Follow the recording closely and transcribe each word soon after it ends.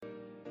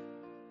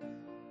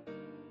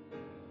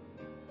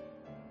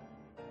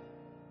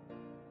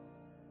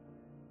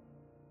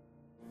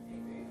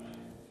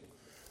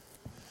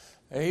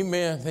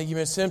Amen. Thank you,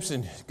 Ms.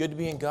 Simpson. Good to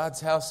be in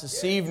God's house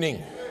this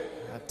evening.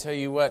 I tell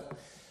you what,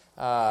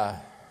 I'm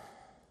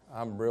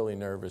really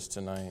nervous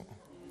tonight.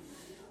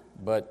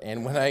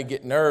 And when I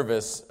get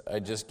nervous, I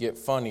just get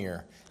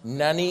funnier.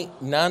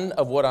 None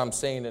of what I'm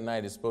saying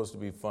tonight is supposed to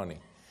be funny.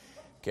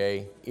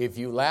 Okay? If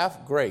you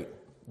laugh, great.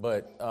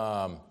 But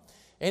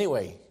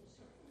anyway,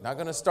 not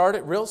going to start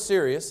it real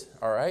serious,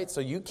 all right? So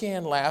you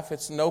can laugh.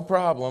 It's no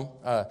problem.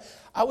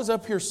 I was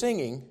up here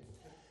singing,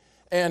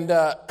 and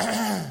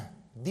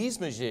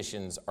these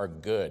musicians are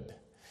good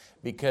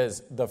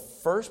because the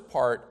first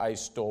part I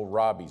stole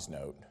Robbie's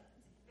note.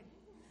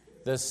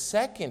 The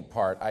second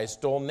part I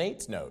stole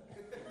Nate's note.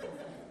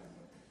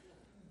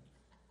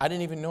 I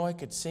didn't even know I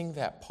could sing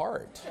that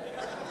part.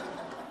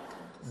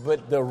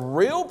 But the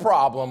real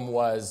problem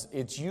was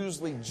it's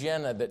usually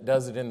Jenna that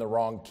does it in the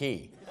wrong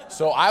key.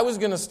 So I was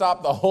going to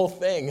stop the whole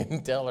thing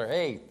and tell her,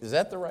 hey, is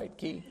that the right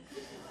key?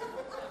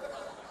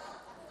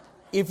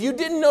 If you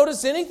didn't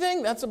notice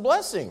anything, that's a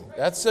blessing.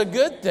 That's a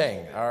good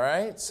thing, all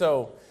right?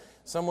 So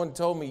someone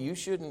told me you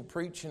shouldn't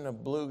preach in a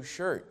blue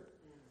shirt.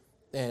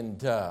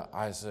 And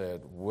I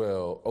said,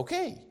 well,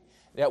 okay.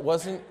 That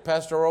wasn't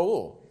Pastor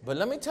Raul. But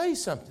let me tell you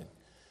something.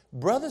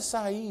 Brother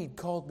Saeed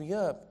called me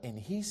up and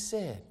he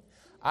said,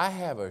 I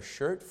have a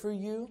shirt for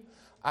you,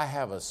 I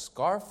have a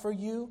scarf for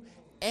you,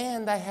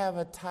 and I have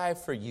a tie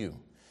for you.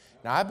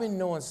 Now, I've been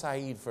knowing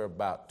Saeed for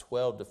about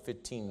 12 to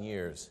 15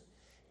 years.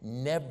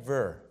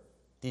 Never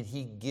did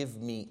he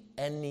give me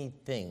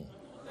anything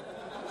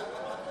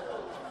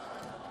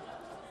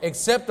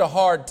except a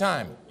hard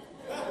time.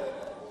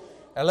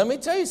 And let me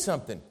tell you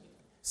something.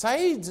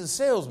 Saeed's a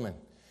salesman.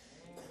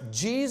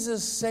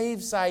 Jesus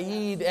saved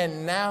Saeed,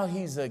 and now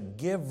he's a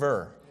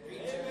giver.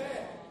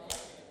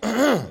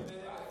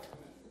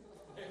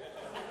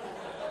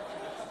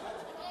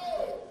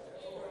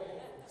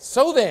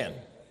 So then,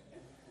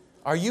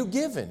 are you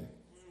giving?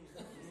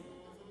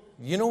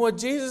 You know what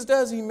Jesus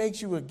does? He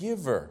makes you a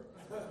giver.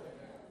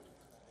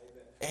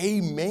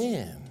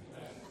 Amen.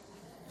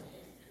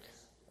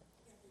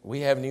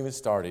 We haven't even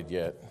started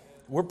yet.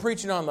 We're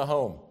preaching on the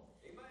home.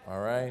 All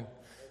right?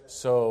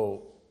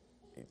 So,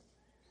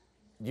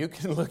 you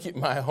can look at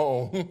my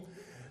home.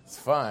 It's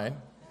fine.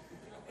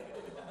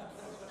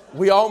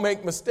 We all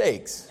make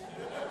mistakes.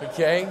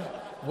 Okay?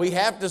 We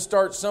have to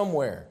start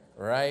somewhere.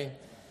 Right?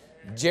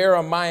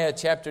 Jeremiah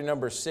chapter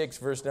number 6,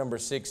 verse number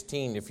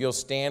 16. If you'll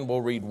stand,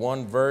 we'll read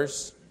one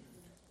verse.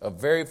 A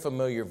very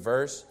familiar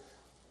verse,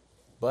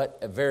 but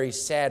a very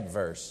sad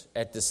verse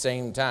at the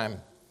same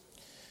time.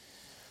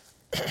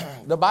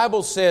 The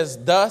Bible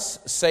says, thus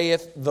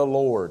saith the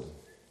Lord.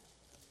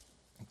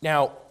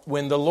 Now,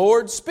 when the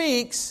Lord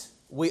speaks,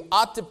 we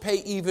ought to pay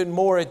even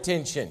more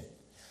attention.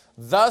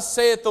 Thus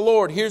saith the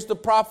Lord. Here's the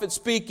prophet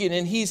speaking,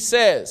 and he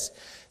says,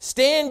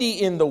 stand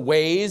ye in the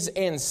ways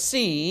and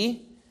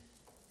see,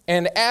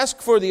 and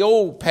ask for the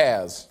old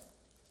paths.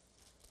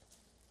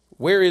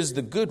 Where is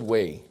the good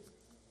way?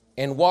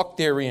 And walk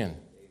therein.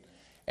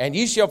 And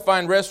ye shall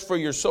find rest for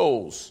your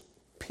souls.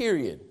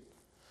 Period.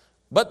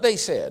 But they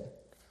said,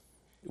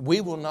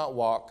 we will not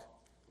walk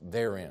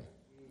therein.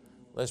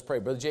 Let's pray.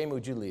 Brother Jamie,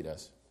 would you lead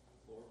us?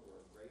 Lord,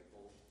 we're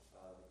grateful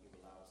that you've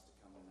allowed us to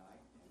come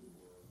tonight. And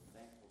we're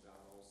thankful, God,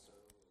 also.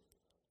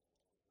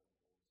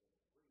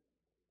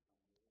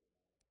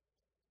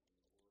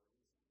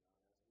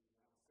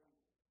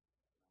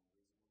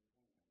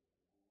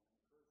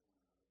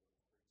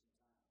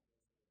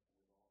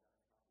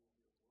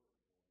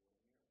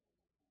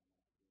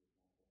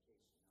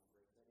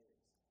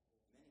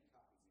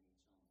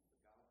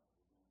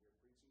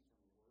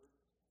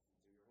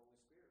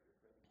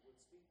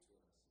 Speak to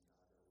us,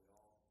 and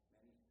God,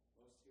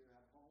 most here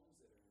have homes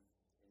that are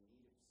in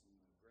need of some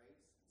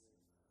grace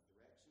and some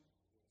direction.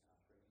 I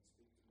pray you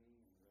speak to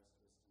me and the rest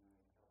of us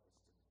tonight.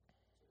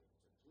 Help us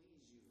to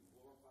please you and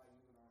glorify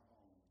you in our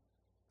home,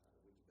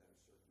 that we can better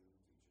serve you in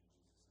the future.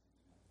 In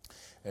Jesus'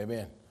 name,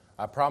 Amen.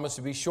 I promise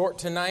to be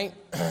short tonight.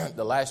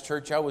 The last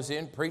church I was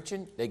in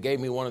preaching, they gave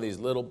me one of these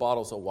little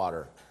bottles of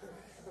water.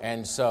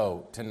 And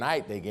so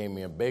tonight they gave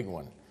me a big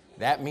one.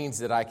 That means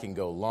that I can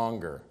go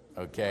longer,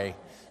 okay?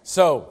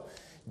 So,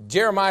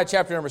 Jeremiah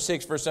chapter number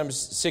 6, verse number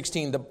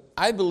 16.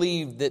 I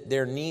believe that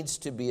there needs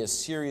to be a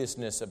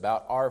seriousness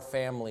about our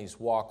family's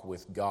walk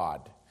with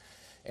God.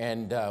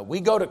 And we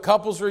go to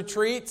couples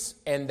retreats,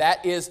 and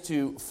that is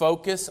to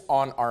focus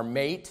on our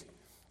mate,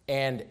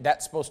 and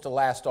that's supposed to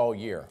last all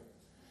year.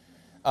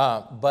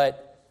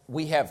 But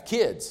we have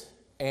kids,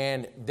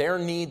 and there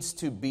needs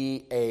to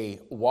be a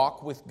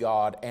walk with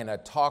God and a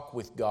talk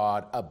with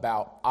God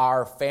about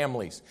our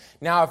families.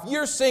 Now, if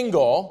you're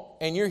single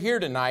and you're here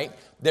tonight,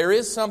 there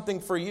is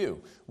something for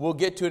you. We'll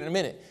get to it in a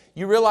minute.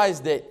 You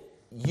realize that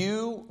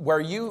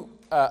where you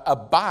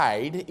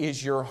abide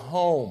is your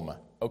home.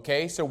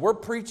 Okay, so we're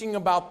preaching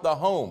about the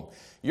home.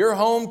 Your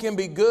home can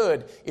be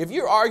good. If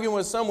you're arguing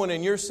with someone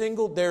and you're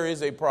single, there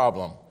is a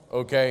problem.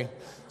 Okay,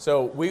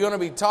 so we're going to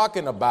be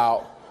talking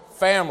about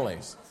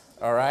families.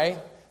 All right.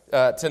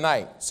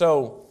 Tonight.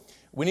 So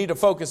we need to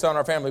focus on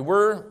our family.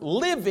 We're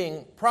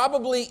living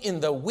probably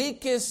in the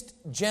weakest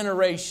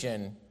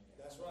generation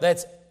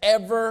that's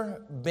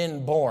ever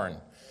been born.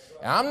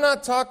 And I'm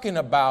not talking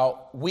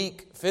about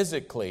weak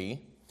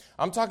physically.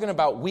 I'm talking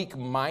about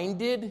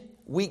weak-minded,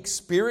 weak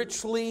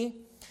spiritually,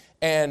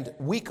 and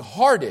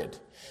weak-hearted.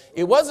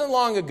 It wasn't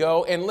long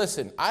ago, and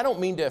listen, I don't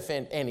mean to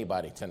offend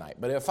anybody tonight,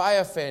 but if I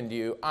offend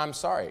you, I'm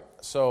sorry.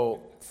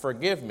 So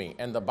forgive me.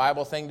 And the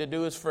Bible thing to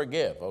do is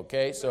forgive,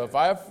 okay? So if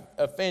I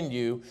offend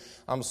you,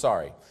 I'm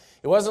sorry.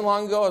 It wasn't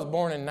long ago. I was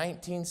born in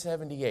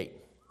 1978.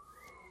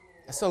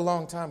 That's a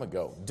long time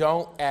ago.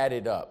 Don't add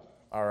it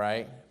up, all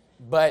right?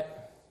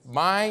 But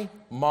my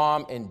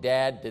mom and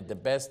dad did the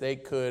best they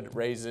could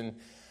raising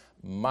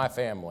my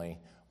family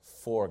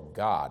for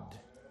God.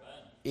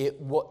 There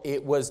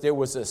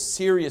was a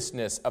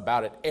seriousness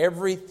about it.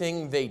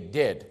 Everything they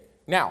did.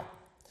 Now,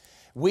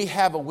 we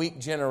have a weak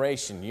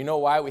generation. You know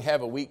why we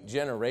have a weak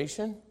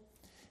generation?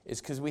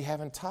 It's because we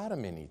haven't taught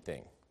them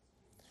anything.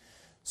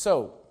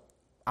 So,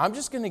 I'm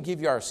just going to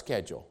give you our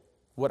schedule,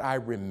 what I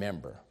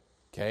remember,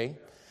 okay?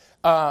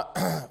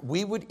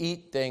 We would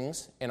eat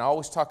things, and I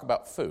always talk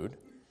about food,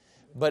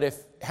 but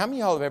how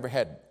many of y'all have ever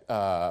had,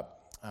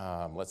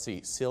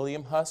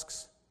 psyllium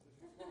husks?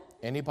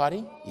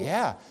 Anybody?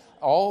 Yeah,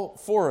 all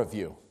 4 of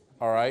you,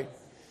 all right?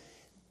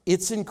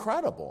 It's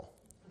incredible.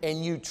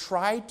 And you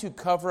try to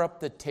cover up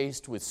the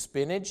taste with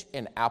spinach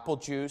and apple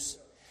juice,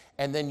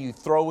 and then you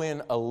throw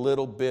in a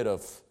little bit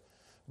of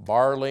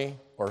barley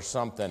or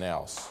something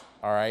else,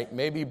 all right?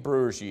 Maybe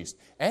brewer's yeast.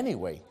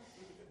 Anyway,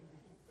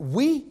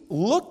 we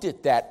looked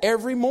at that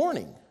every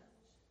morning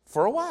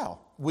for a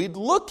while. We'd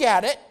look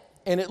at it,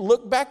 and it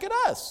looked back at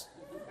us.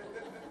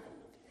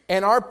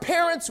 And our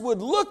parents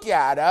would look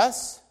at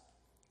us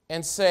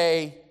and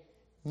say,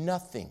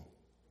 nothing.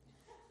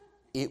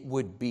 It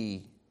would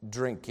be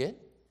drink it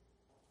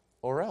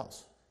or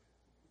else.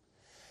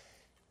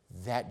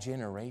 That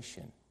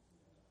generation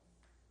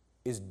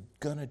is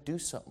going to do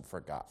something for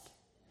God.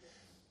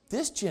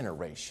 This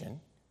generation,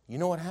 you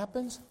know what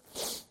happens?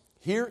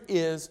 Here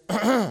is,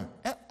 I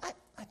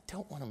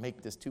don't want to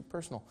make this too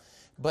personal,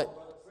 but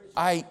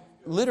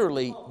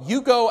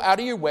you go out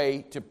of your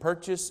way to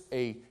purchase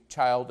a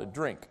child a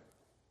drink.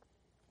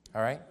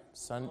 All right?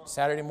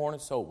 Saturday morning,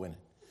 soul winning.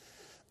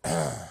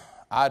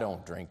 I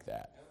don't drink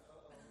that.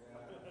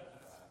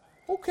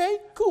 Okay,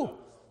 cool.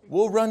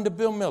 We'll run to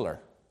Bill Miller,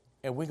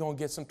 and we're going to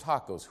get some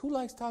tacos. Who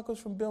likes tacos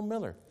from Bill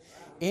Miller?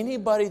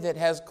 Anybody that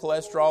has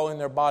cholesterol in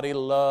their body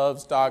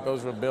loves tacos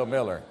from Bill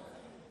Miller.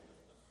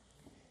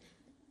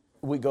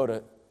 We go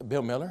to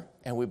Bill Miller,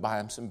 and we buy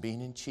him some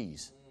bean and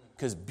cheese.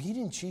 Because bean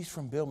and cheese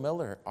from Bill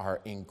Miller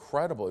are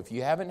incredible. If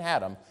you haven't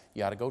had them,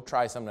 you ought to go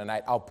try some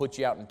tonight. I'll put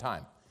you out in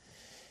time.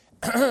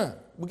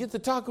 We get the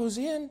tacos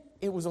in.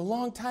 It was a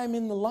long time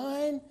in the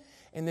line,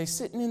 and they're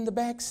sitting in the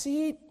back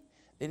seat.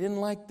 They didn't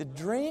like the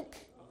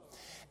drink.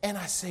 And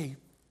I say,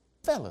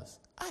 fellas,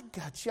 I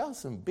got y'all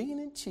some bean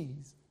and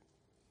cheese.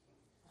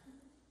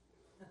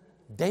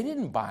 They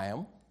didn't buy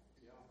them.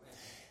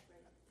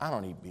 I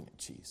don't eat bean and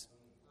cheese.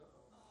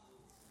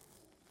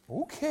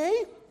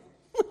 Okay,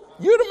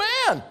 you're the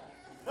man.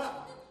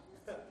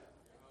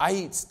 I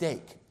eat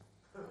steak.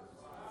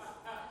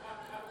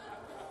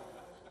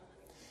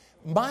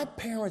 My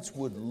parents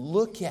would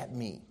look at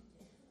me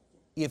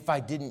if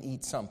I didn't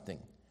eat something.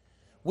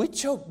 We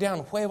choked down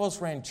huevos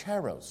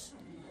rancheros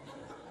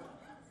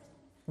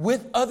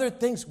with other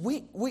things.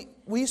 We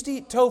used to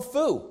eat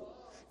tofu.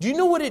 Do you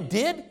know what it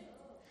did?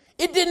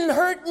 It didn't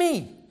hurt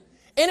me,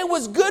 and it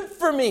was good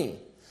for me.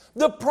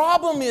 The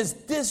problem is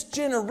this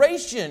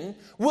generation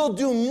will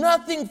do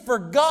nothing for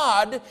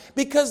God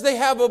because they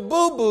have a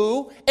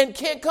boo-boo and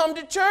can't come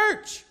to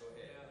church.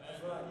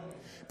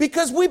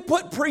 Because we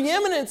put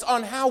preeminence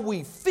on how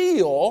we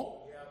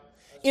feel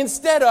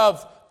instead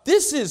of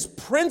this is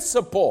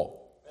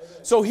principle.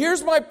 So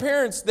here's my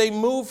parents, they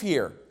move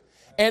here.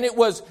 And it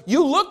was,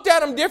 you looked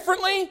at them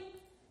differently?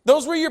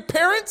 Those were your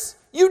parents?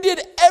 You did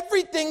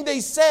everything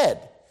they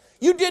said.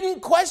 You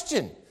didn't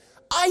question.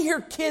 I hear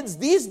kids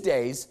these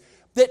days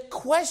that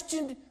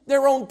questioned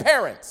their own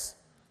parents.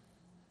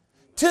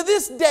 To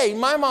this day,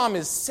 my mom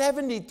is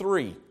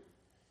 73,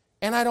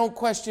 and I don't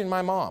question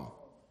my mom.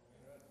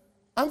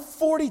 I'm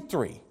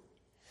 43.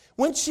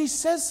 When she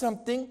says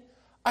something,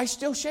 I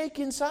still shake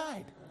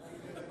inside.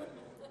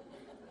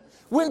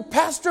 When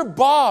Pastor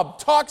Bob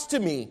talks to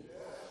me,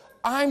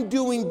 I'm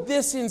doing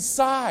this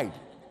inside.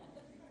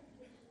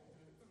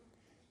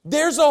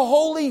 There's a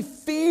holy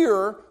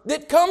fear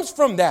that comes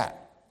from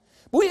that.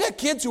 But we got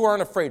kids who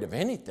aren't afraid of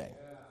anything.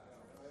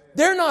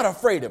 They're not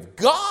afraid of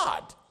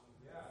God.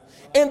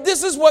 And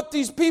this is what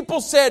these people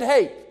said,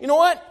 hey, you know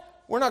what?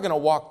 We're not going to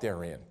walk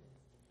therein.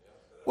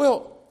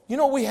 Well, you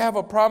know, we have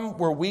a problem.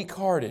 We're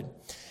weak-hearted.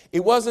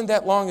 It wasn't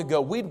that long ago.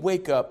 We'd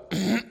wake up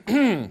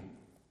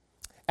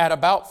at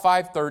about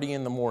 5:30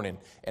 in the morning.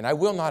 And I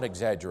will not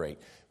exaggerate.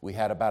 We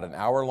had about an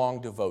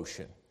hour-long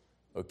devotion.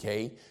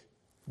 Okay?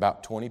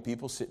 About 20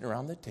 people sitting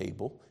around the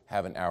table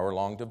have an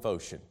hour-long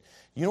devotion.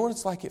 You know what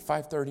it's like at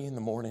 5:30 in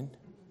the morning?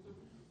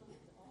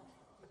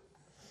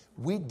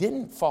 We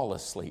didn't fall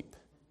asleep.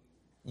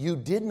 You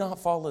did not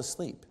fall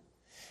asleep.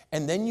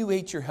 And then you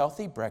ate your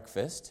healthy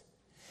breakfast.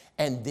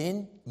 And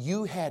then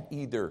you had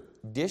either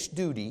dish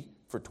duty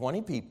for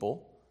 20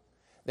 people.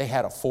 They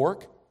had a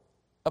fork,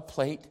 a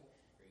plate,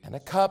 and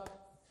a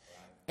cup.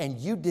 And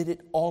you did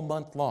it all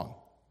month long.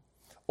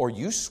 Or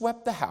you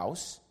swept the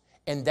house,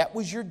 and that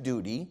was your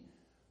duty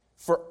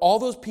for all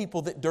those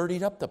people that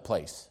dirtied up the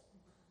place.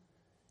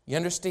 You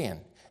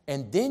understand?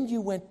 And then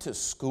you went to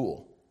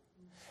school.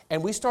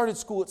 And we started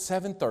school at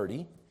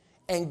 7:30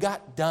 and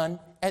got done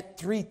at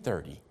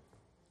 3:30.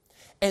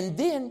 And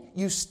then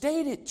you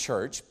stayed at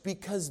church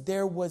because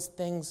there was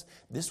things.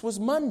 This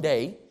was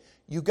Monday.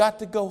 You got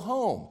to go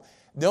home.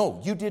 No,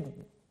 you did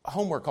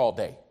homework all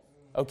day.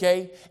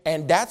 Okay?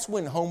 And that's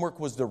when homework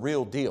was the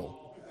real deal.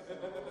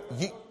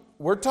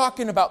 We're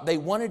talking about they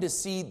wanted to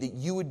see that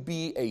you would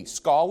be a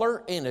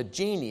scholar and a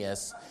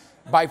genius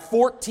by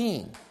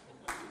 14.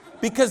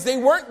 Because they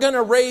weren't going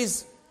to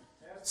raise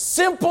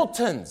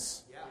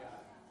simpletons.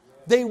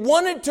 They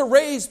wanted to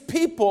raise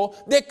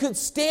people that could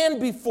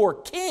stand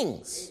before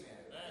kings.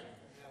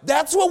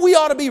 That's what we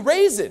ought to be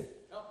raising.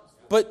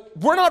 But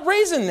we're not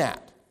raising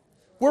that.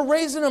 We're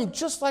raising them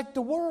just like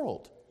the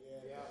world.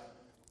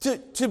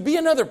 To be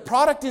another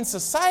product in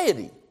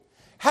society.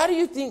 How do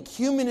you think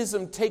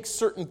humanism takes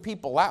certain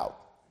people out?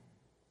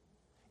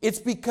 It's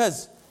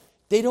because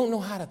they don't know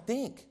how to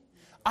think.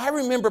 I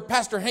remember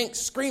Pastor Hank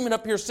screaming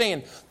up here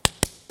saying,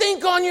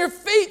 "Think on your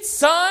feet,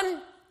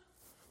 son."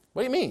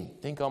 What do you mean,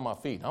 think on my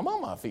feet? I'm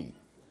on my feet.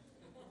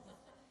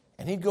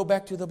 And he'd go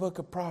back to the book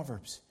of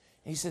Proverbs.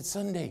 And he said,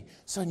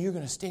 "Son, you're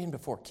going to stand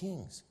before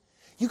kings.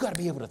 You got to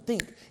be able to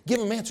think. Give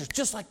them answers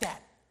just like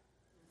that."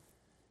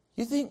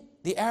 You think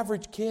the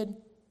average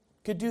kid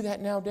could do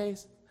that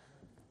nowadays?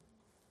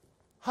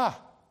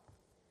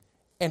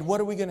 And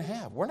what are we going to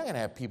have? We're not going to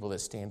have people that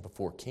stand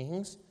before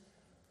kings.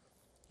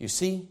 You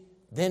see,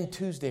 then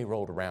Tuesday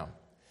rolled around.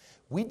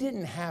 We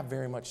didn't have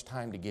very much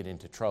time to get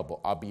into trouble,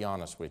 I'll be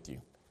honest with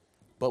you.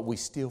 But we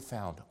still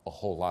found a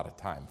whole lot of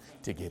time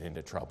to get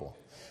into trouble.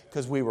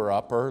 Because we were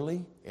up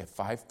early at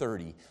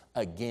 5:30,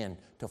 again,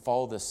 to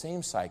follow the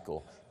same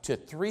cycle to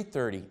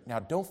 3:30. Now,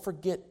 don't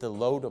forget the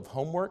load of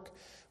homework.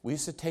 We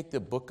used to take the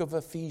book of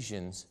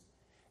Ephesians,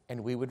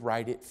 and we would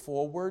write it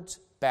forwards,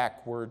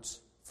 backwards,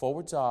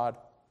 forwards odd,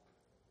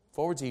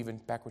 forwards even,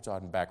 backwards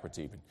odd, and backwards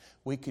even.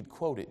 We could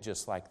quote it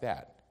just like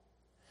that.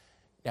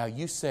 Now,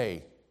 you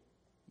say,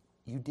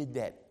 you did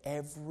that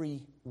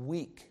every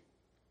week.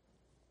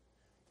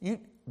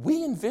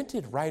 We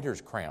invented writer's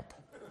cramp.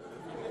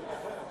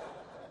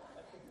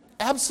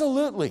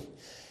 Absolutely.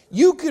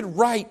 You could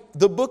write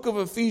the book of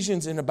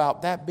Ephesians in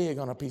about that big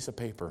on a piece of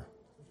paper.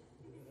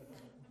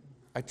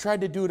 I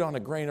tried to do it on a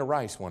grain of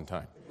rice one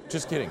time.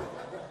 Just kidding.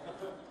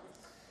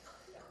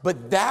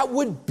 But that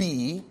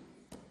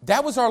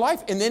was our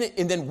life. And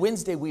then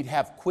Wednesday we'd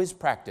have quiz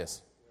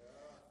practice.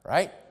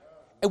 Right?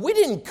 And we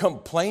didn't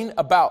complain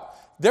about,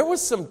 there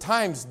was some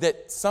times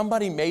that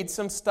somebody made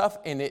some stuff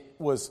and it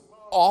was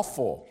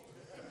awful.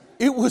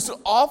 It was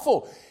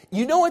awful.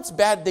 You know it's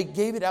bad? They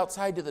gave it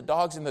outside to the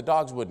dogs and the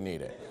dogs wouldn't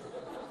eat it.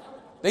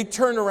 They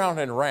turned around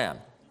and ran.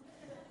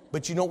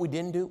 But you know what we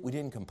didn't do? We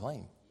didn't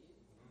complain.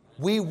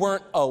 We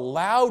weren't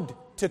allowed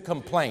to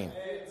complain.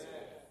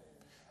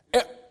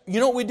 You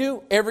know what we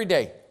do? Every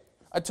day.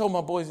 I told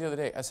my boys the other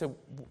day, I said,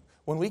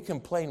 when we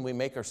complain, we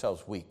make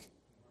ourselves weak.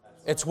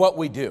 It's what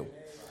we do.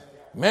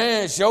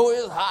 Man, it sure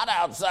is hot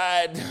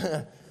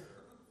outside.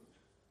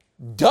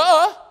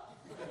 Duh.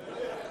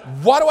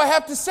 Why do I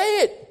have to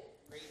say it?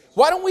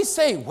 Why don't we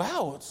say,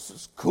 wow,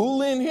 it's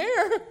cool in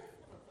here.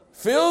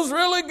 Feels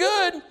really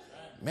good.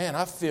 Man,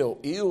 I feel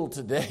ill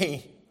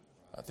today.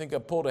 I think I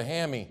pulled a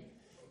hammy.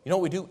 You know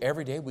what we do?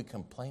 Every day we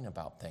complain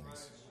about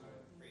things.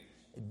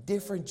 A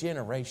different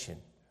generation,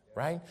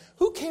 right?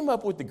 Who came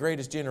up with the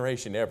greatest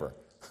generation ever?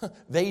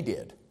 They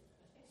did.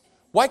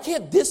 Why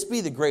can't this be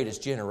the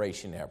greatest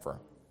generation ever?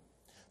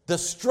 The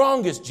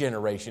strongest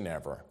generation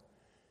ever.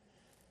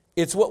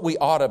 It's what we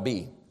ought to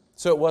be.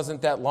 So it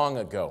wasn't that long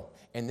ago.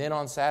 And then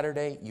on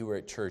Saturday, you were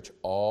at church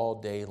all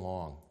day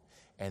long.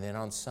 And then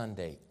on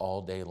Sunday,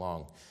 all day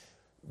long.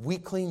 We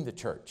cleaned the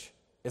church.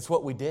 It's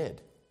what we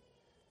did.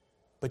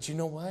 But you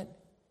know what?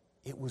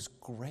 It was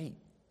great.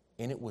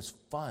 And it was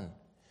fun.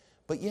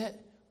 But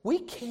yet, we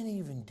can't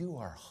even do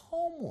our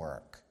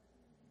homework.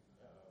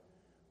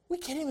 We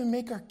can't even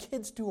make our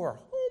kids do our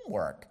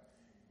homework.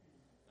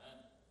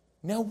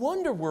 No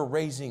wonder we're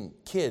raising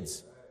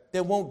kids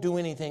that won't do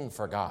anything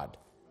for God.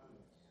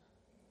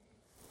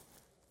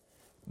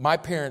 My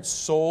parents'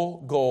 sole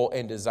goal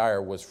and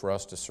desire was for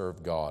us to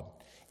serve God.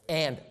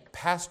 And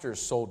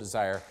pastor's sole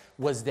desire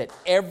was that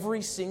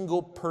every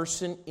single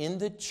person in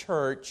the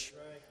church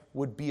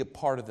would be a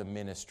part of the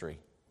ministry.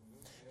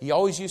 He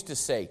always used to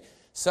say,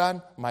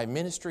 "Son, my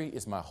ministry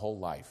is my whole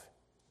life."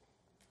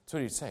 That's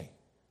what he'd say. I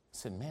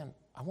said, man,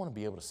 I want to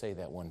be able to say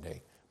that one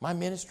day. My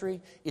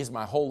ministry is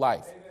my whole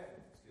life.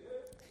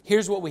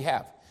 Here's what we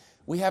have.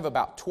 We have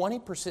about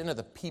 20% of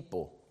the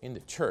people in the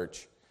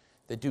church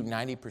that do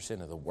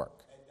 90% of the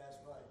work. That's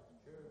right.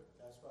 True.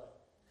 That's right.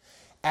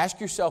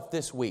 Ask yourself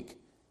this week,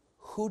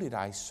 who did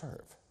I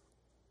serve?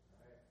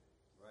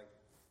 Right.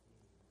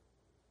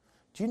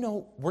 Do Do you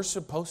know we're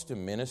supposed to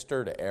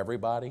minister to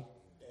everybody?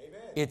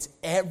 Amen. It's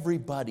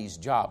everybody's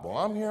job. Well,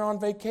 I'm here on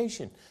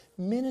vacation.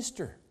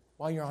 Minister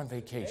while you're on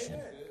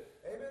vacation.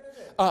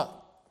 Amen.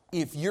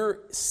 If you're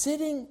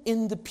sitting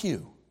in the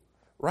pew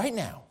right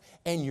now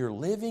and you're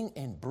living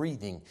and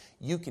breathing,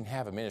 you can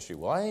have a ministry.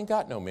 Well, I ain't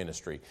got no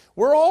ministry.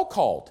 We're all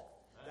called.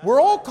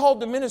 We're all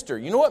called to minister.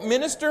 You know what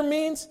minister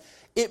means?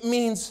 It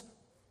means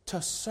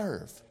to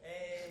serve.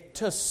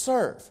 To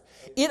serve.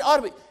 It ought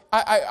to be.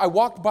 I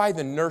walked by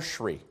the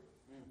nursery,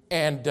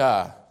 and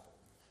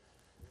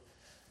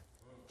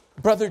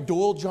Brother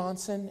Doyle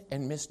Johnson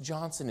and Miss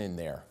Johnson in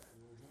there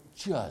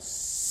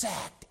just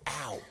sacked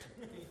out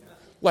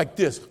like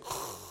this.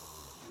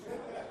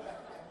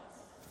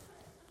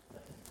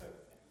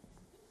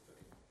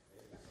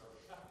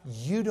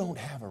 You don't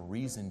have a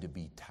reason to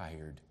be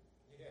tired.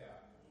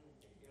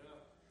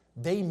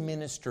 They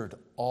ministered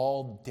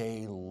all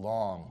day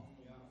long.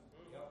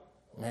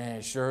 Man,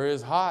 it sure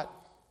is hot.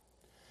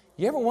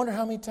 You ever wonder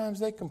how many times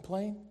they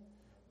complain?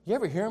 You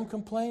ever hear them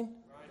complain?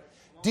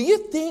 Do you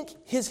think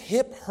his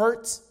hip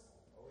hurts?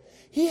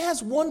 He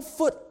has 1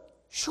 foot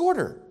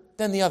shorter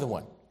than the other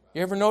one.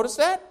 You ever notice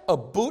that? A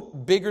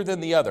boot bigger than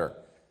the other.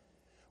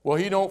 Well,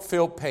 he don't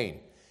feel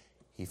pain.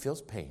 He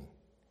feels pain.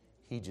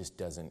 He just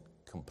doesn't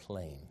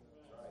complain.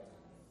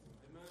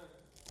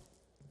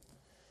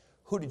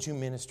 Who did you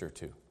minister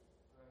to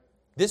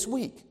this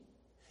week?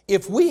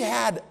 If we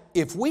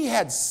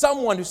had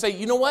someone who say,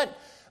 you know what?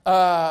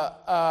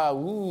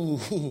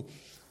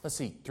 Let's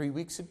see, 3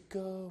 weeks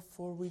ago,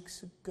 4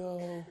 weeks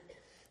ago.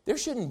 There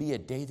shouldn't be a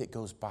day that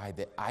goes by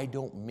that I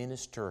don't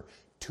minister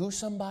to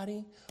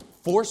somebody,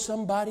 for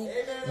somebody,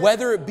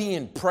 whether it be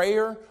in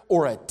prayer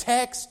or a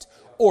text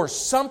or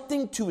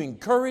something to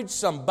encourage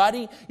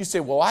somebody. You say,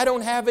 well, I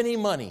don't have any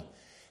money.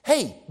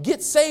 Hey,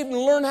 get saved and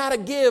learn how to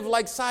give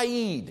like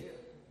Saeed.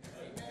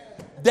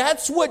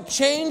 That's what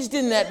changed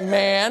in that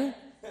man.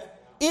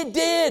 It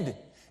did.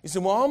 He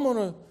said, well, I'm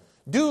going to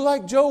do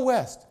like Joe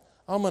West.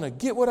 I'm going to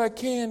get what I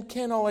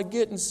can all I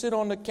get, and sit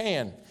on the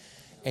can.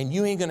 And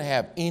you ain't going to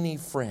have any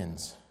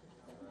friends.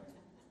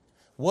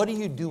 What are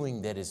you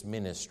doing that is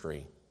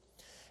ministry?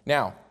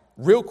 Now,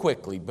 real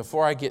quickly,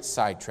 before I get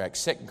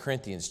sidetracked, 2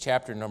 Corinthians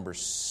chapter number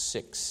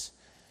 6.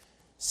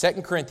 2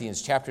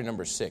 Corinthians chapter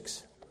number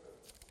 6.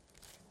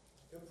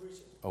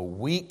 A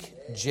weak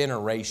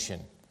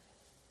generation.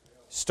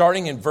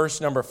 Starting in verse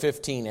number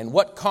 15. And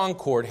what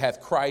concord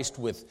hath Christ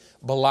with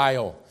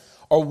Belial?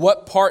 Or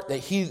what part that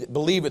he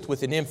believeth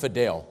with an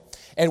infidel?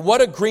 And what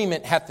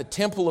agreement hath the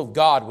temple of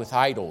God with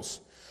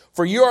idols?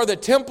 For you are the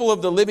temple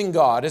of the living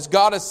God. As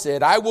God has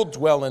said, I will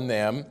dwell in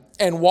them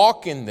and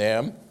walk in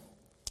them,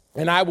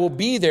 and I will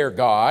be their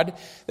God.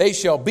 They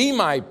shall be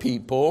my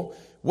people.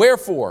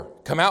 Wherefore,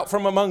 come out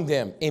from among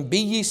them, and be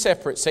ye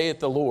separate, saith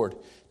the Lord.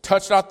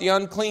 Touch not the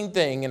unclean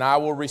thing, and I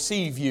will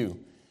receive you.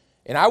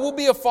 And I will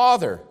be a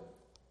father,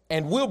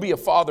 and will be a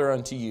father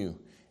unto you.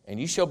 And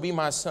ye shall be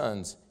my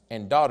sons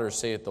and daughters,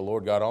 saith the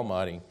Lord God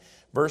Almighty.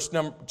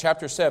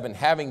 Chapter 7,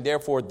 having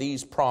therefore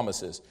these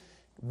promises.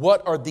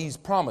 What are these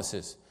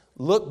promises?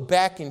 Look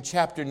back in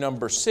chapter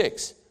number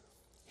 6.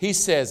 He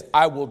says,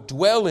 I will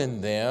dwell in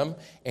them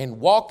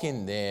and walk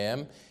in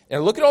them.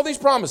 And look at all these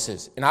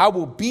promises. And I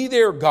will be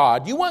their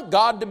God. You want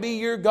God to be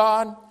your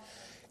God?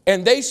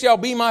 And they shall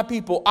be my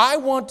people. I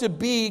want to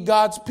be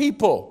God's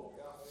people.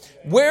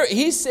 Where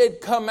he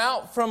said, come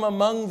out from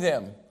among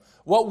them.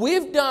 What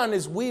we've done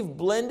is we've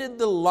blended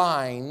the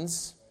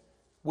lines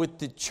with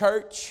the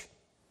church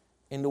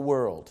and the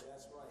world.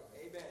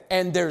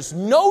 And there's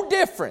no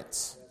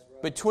difference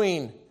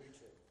between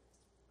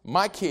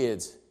my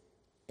kids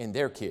and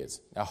their kids.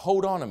 Now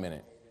hold on a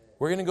minute.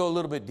 We're going to go a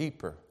little bit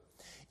deeper.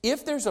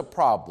 If there's a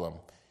problem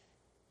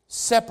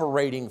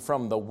separating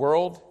from the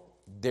world,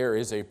 there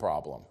is a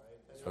problem.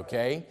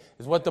 Okay?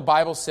 Is what the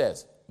Bible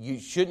says. You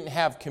shouldn't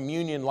have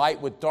communion.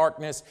 Light with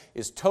darkness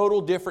is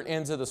total different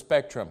ends of the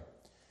spectrum.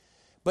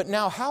 But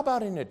now how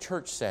about in a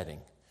church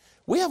setting?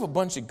 We have a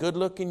bunch of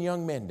good-looking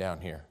young men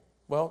down here.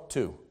 Well,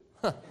 2.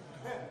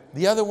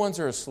 The other ones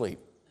are asleep.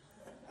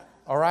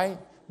 All right?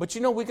 But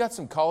you know, we got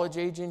some college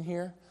age in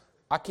here.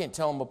 I can't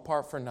tell them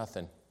apart for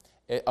nothing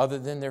other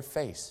than their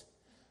face.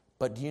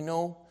 But do you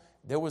know,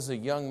 there was a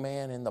young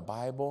man in the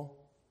Bible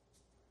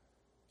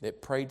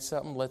that prayed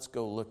something. Let's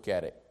go look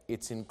at it.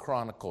 It's in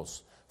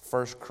Chronicles,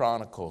 1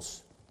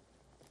 Chronicles.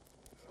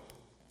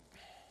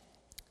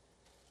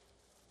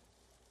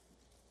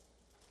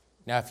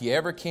 Now, if you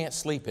ever can't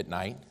sleep at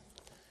night,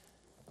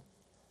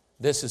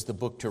 this is the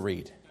book to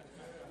read.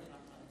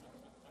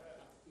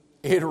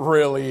 It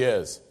really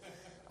is.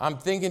 I'm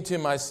thinking to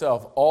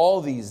myself, all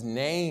these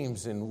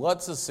names and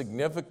what's the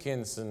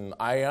significance, and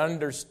I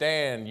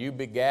understand you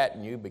begat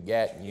and you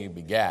begat and you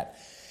begat.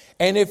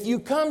 And if you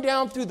come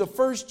down through the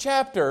first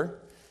chapter,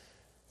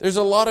 there's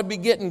a lot of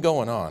begetting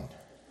going on.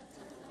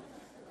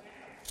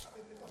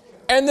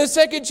 And the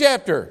second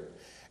chapter,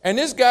 and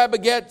this guy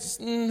begets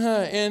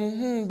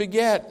and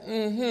begat.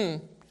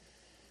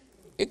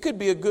 It could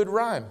be a good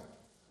rhyme.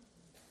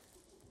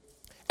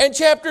 And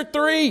chapter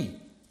 3.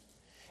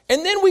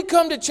 And then we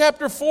come to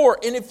chapter 4.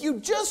 And if you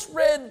just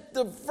read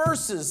the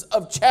verses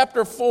of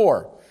chapter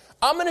 4,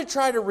 I'm going to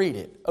try to read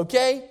it,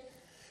 okay?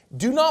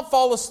 Do not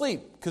fall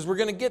asleep, because we're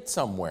going to get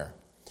somewhere.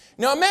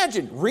 Now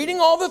imagine reading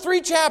all the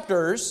 3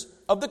 chapters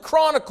of the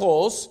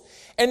Chronicles,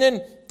 and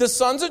then the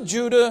sons of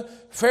Judah,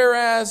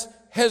 Pharez,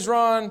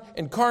 Hezron,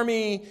 and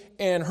Carmi,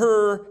 and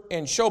Hur,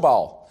 and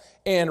Shobal.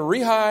 And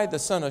Rehi, the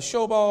son of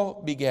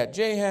Shobal, begat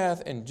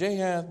Jahath, and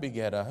Jahath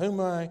begat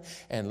Ahumai,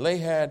 and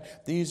Lahad.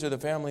 These are the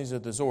families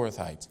of the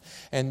Zorathites.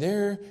 And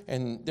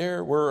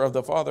there were of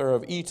the father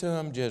of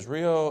Etam,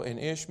 Jezreel, and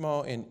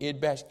Ishmael, and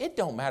Idbash. It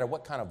don't matter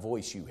what kind of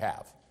voice you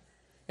have.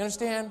 You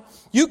understand?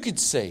 You could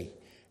say,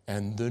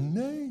 and the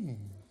name.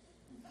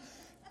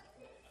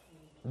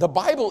 The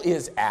Bible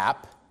is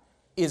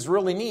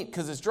really neat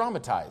because it's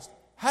dramatized.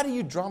 How do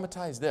you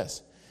dramatize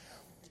this?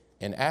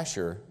 And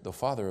Asher, the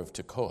father of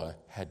Tekoa,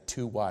 had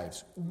 2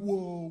 wives.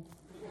 Whoa.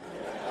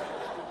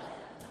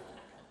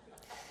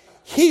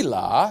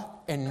 Helah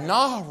and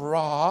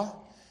Nahra,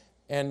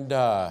 and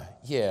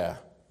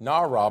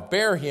Nahra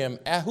bear him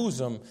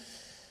Ahuzam,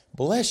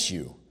 bless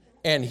you,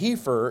 and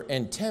Hefer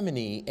and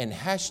Temeni and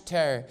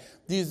Hashtar.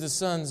 These are the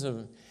sons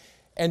of,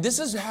 and this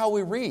is how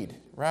we read,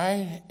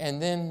 right?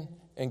 And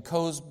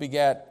Koz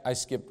begat, I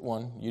skipped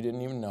one, you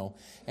didn't even know.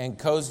 And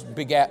Koz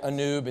begat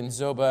Anub and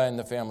Zobah and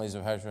the families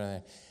of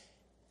Hashtar.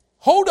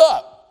 Hold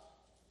up.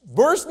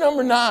 Verse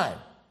number 9.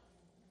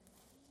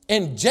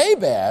 And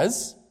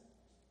Jabez,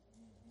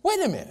 wait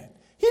a minute.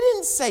 He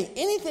didn't say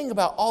anything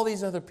about all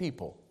these other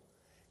people.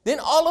 Then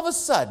all of a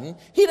sudden,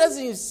 he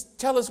doesn't even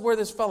tell us where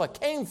this fella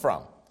came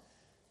from.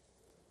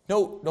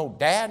 No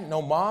dad,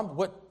 no mom.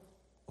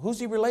 Who's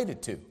he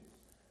related to?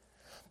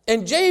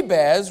 And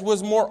Jabez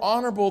was more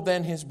honorable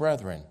than his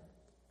brethren.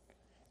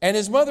 And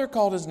his mother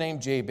called his name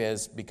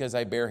Jabez, because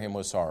I bear him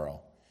with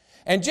sorrow.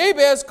 And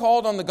Jabez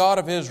called on the God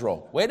of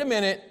Israel. Wait a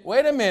minute.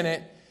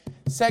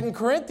 2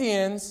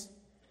 Corinthians,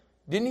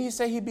 didn't he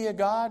say he'd be a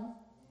God?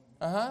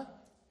 To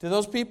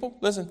those people?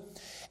 Listen.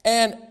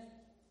 And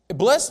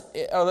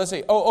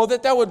that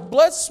thou would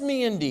bless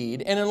me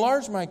indeed, and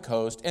enlarge my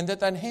coast, and that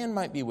thine hand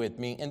might be with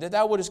me, and that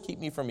thou wouldest keep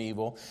me from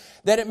evil,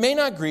 that it may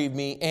not grieve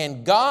me.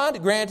 And God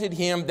granted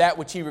him that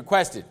which he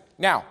requested.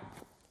 Now,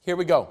 here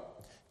we go.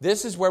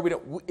 This is where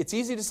it's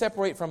easy to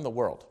separate from the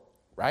world,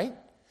 right?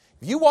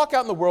 If you walk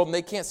out in the world and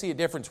they can't see a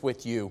difference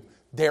with you,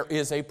 there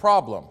is a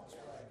problem.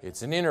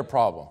 It's an inner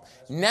problem.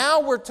 Now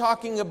we're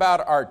talking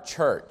about our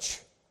church,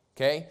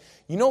 okay?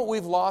 You know what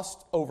we've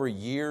lost over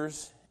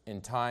years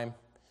in time?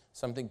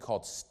 Something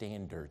called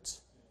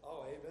standards.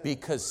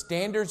 Because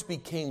standards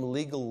became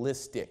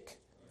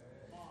legalistic.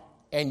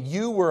 And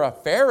you were a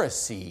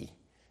Pharisee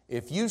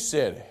if you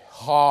said,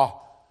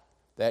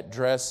 that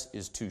dress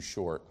is too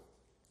short.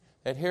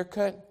 That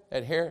haircut,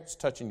 that hair, it's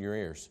touching your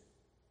ears.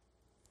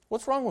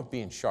 What's wrong with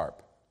being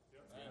sharp?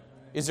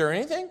 Is there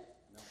anything?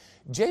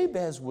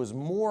 Jabez was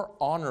more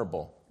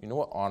honorable. You know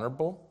what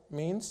honorable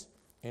means?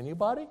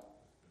 Anybody?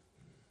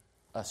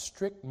 A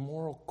strict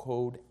moral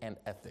code and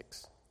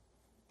ethics.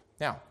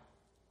 Now,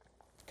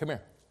 come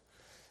here.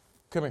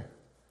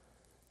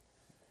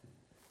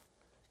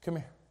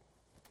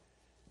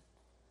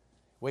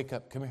 Wake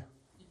up, come here.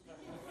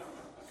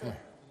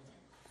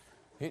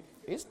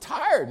 He's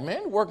tired,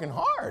 man, working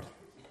hard.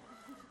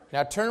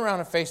 Now turn around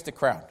and face the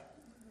crowd.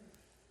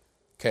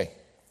 Okay.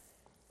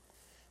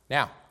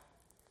 Now,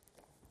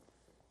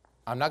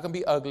 I'm not going to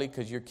be ugly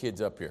because your kid's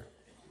up here.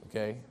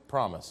 Okay?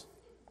 Promise.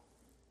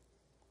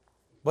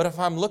 But if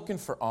I'm looking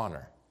for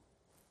honor,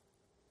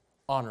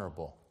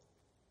 honorable.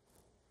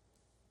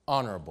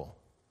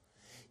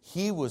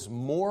 He was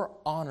more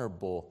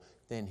honorable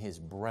than his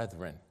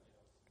brethren.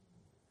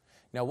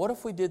 Now, what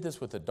if we did this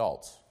with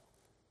adults?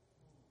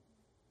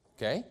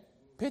 Okay?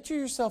 Picture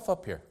yourself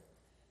up here.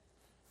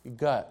 You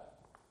got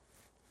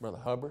Brother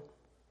Hubbard,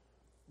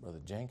 Brother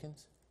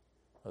Jenkins,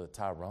 Brother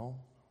Tyrone,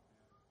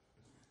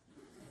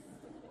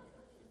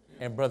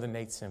 and Brother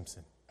Nate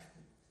Simpson.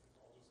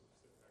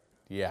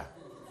 Yeah.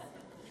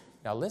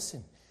 Now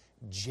listen,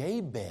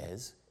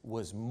 Jabez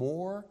was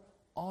more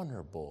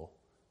honorable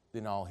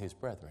than all his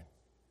brethren.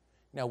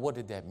 Now what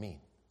did that mean?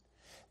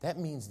 That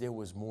means there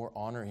was more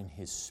honor in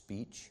his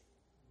speech,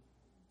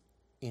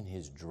 in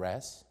his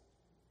dress.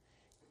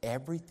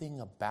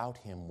 Everything about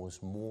him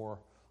was more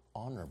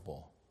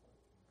honorable.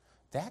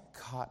 That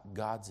caught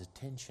God's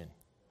attention.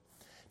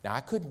 Now, I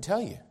couldn't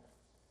tell you.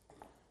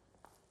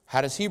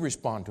 How does he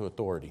respond to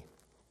authority?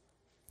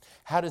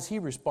 How does he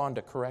respond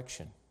to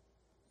correction?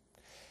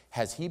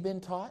 Has he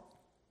been taught?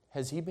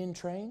 Has he been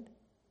trained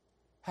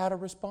how to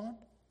respond?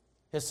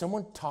 Has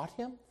someone taught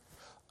him?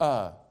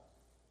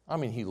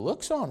 He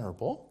looks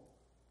honorable.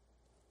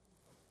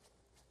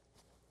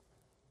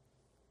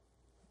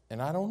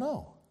 And I don't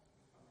know.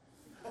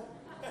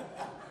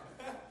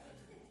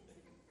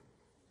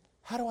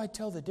 How do I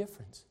tell the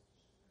difference?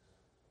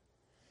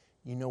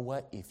 You know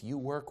what? If you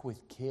work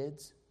with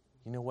kids,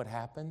 you know what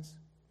happens?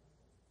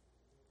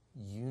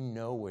 You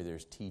know where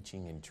there's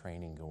teaching and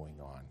training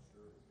going on.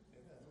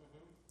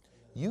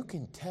 You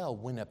can tell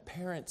when a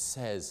parent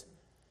says,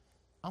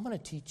 I'm going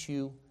to teach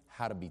you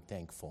how to be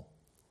thankful.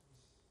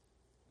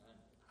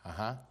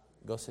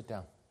 Go sit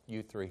down.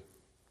 You three.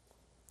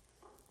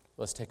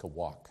 Let's take a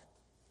walk.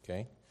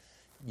 Okay?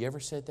 You ever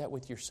said that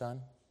with your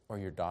son or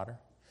your daughter?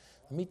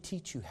 Let me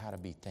teach you how to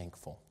be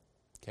thankful.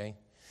 Okay?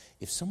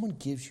 If someone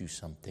gives you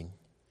something,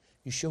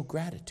 you show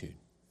gratitude.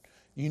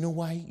 You know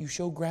why you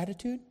show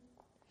gratitude?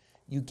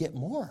 You get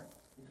more.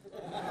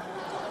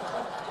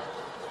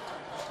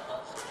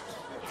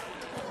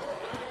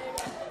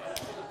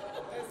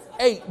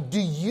 Hey, do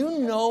you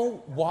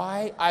know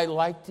why I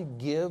like to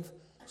give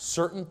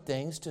certain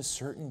things to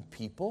certain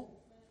people?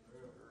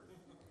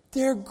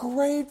 They're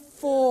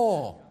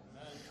grateful.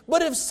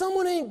 But if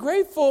someone ain't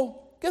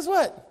grateful, guess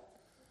what?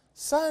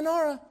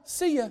 Sayonara,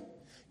 see ya.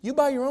 You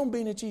buy your own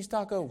bean and cheese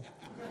taco.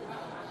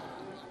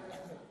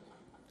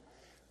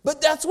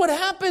 But that's what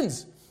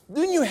happens.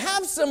 When you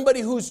have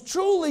somebody who's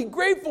truly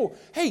grateful,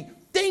 hey,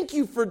 thank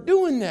you for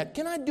doing that.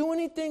 Can I do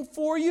anything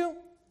for you?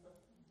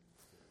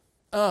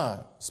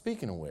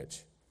 Speaking of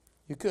which,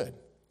 you could.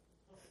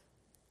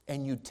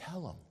 And you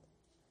tell them.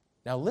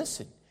 Now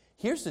listen,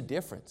 here's the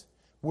difference.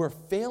 We're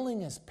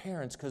failing as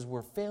parents because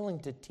we're failing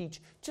to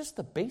teach just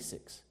the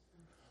basics.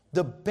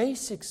 The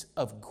basics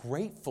of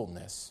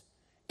gratefulness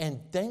and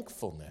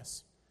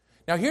thankfulness.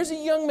 Now here's a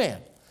young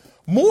man,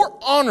 more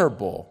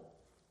honorable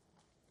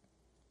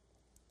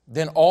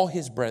than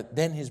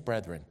his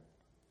brethren.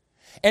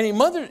 And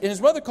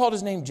his mother called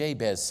his name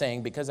Jabez,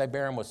 saying, because I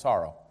bear him with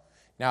sorrow.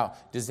 Now,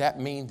 does that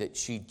mean that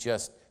she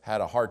just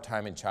had a hard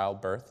time in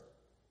childbirth?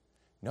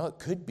 No, it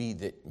could be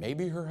that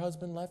maybe her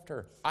husband left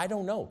her. I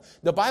don't know.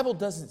 The Bible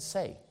doesn't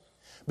say.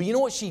 But you know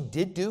what she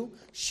did do?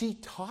 She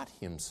taught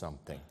him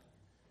something.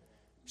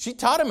 She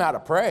taught him how to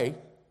pray,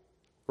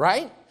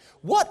 right?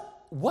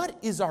 What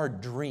is our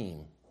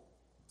dream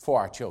for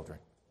our children?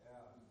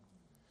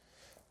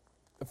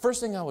 The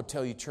first thing I would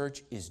tell you,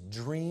 church, is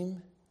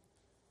dream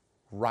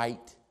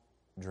right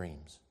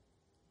dreams.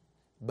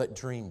 But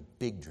dream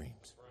big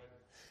dreams.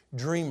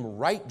 Dream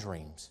right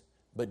dreams,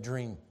 but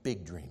dream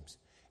big dreams.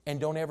 And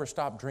don't ever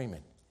stop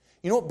dreaming.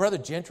 You know what, Brother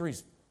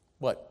Gentry's,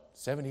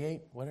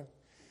 78, whatever?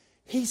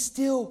 He's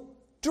still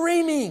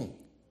dreaming.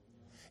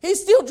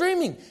 He's still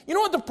dreaming. You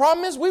know what the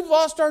problem is? We've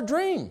lost our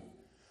dream.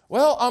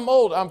 Well, I'm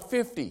old. I'm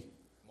 50.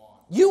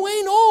 You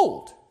ain't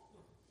old.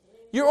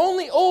 You're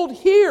only old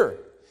here.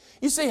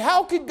 You say,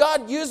 how could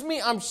God use me?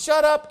 I'm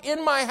shut up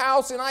in my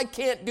house and I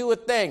can't do a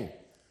thing.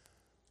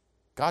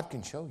 God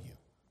can show you.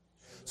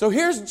 So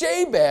here's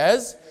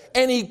Jabez,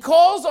 and he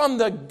calls on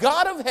the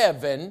God of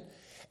heaven,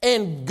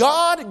 and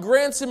God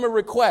grants him a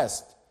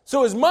request.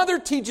 So his mother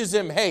teaches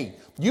him, hey,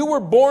 you were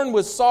born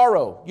with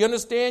sorrow. You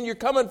understand? You're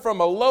coming from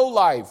a low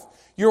life.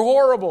 You're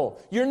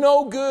horrible. You're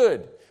no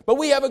good. But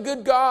we have a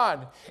good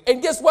God.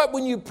 And guess what?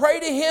 When you pray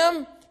to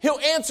him, he'll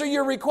answer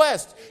your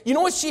request. You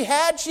know what she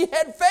had? She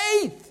had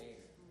faith.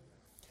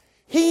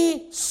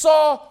 He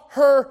saw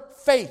her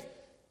faith.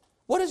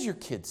 What does your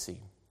kid see?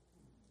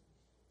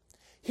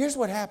 Here's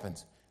what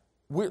happens.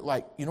 We're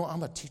like, I'm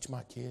going to teach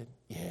my kid.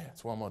 Yeah,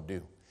 that's what I'm going to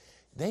do.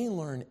 They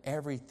learn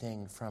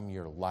everything from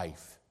your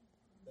life,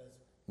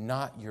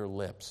 not your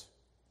lips.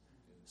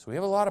 So we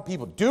have a lot of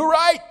people, do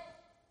right,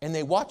 and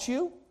they watch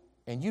you,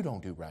 and you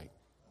don't do right.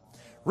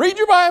 Read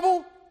your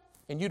Bible,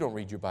 and you don't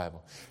read your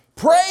Bible.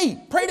 Pray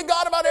to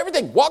God about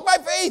everything. Walk by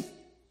faith.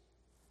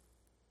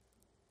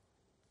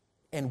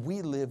 And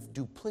we live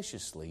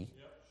duplicitously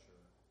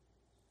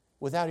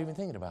without even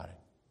thinking about it.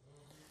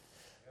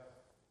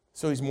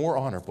 So he's more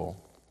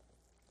honorable.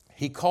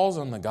 He calls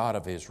on the God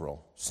of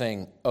Israel,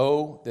 saying,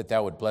 oh, that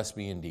thou would bless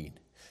me indeed.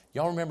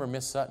 Y'all remember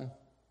Miss Sutton?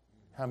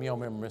 How many of y'all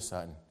remember Miss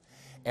Sutton?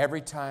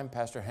 Every time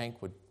Pastor Hank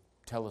would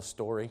tell a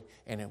story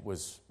and it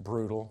was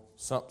brutal,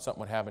 something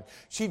would happen,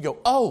 she'd go,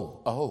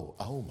 oh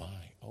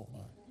my.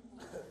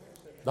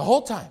 The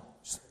whole time.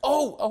 Just,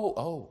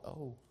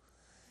 oh.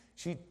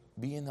 She'd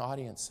be in the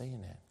audience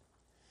saying that.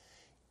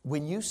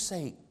 When you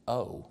say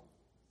oh,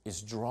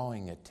 it's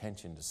drawing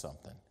attention to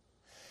something.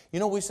 You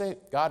know, we say,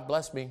 God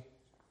bless me.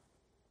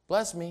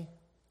 Bless me.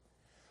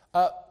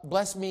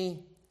 Bless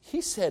me.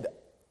 He said,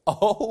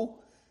 oh,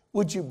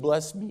 would you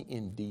bless me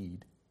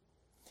indeed?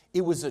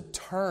 It was a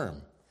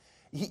term.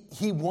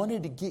 He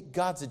wanted to get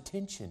God's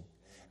attention.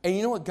 And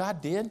you know what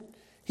God did?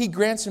 He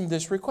grants him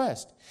this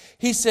request.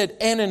 He said,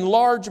 and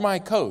enlarge my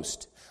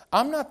coast.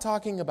 I'm not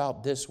talking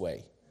about this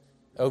way,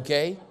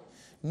 okay?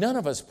 None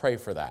of us pray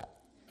for that,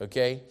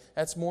 okay?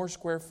 That's more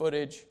square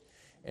footage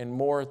and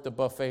more at the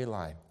buffet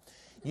line.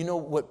 You know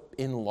what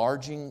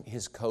enlarging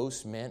his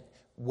coast meant?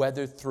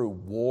 Whether through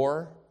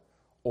war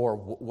or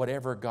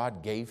whatever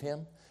God gave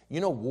him.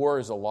 You know, war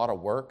is a lot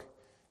of work.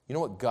 You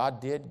know what God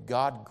did?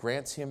 God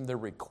grants him the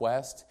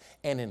request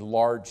and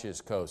enlarge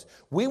his coast.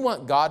 We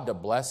want God to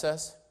bless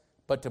us,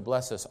 but to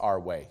bless us our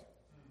way.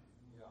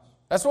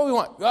 That's what we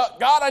want.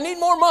 God, I need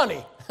more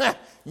money.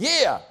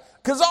 Yeah,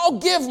 because I'll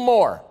give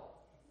more.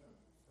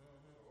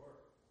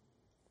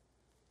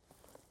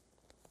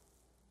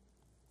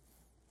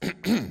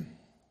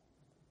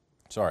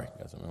 Sorry,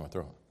 got something in my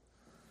throat.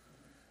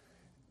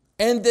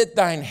 And that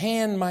thine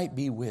hand might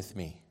be with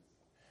me.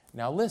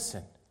 Now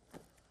listen.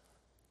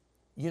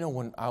 You know,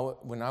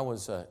 when I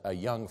was a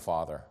young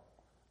father,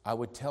 I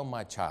would tell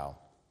my child,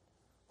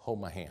 hold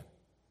my hand.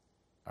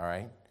 All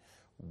right?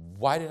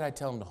 Why did I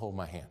tell him to hold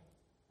my hand?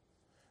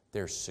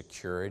 There's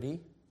security.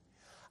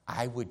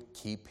 I would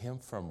keep him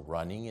from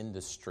running in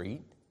the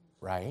street,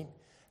 right?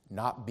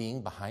 Not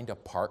being behind a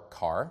parked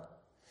car.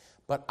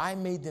 But I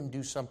made them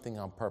do something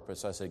on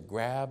purpose. I said,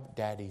 grab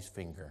Daddy's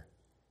finger.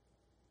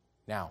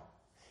 Now,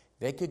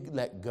 they could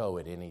let go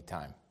at any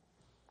time.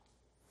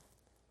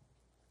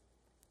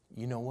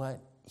 You know what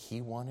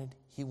he wanted?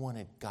 He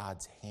wanted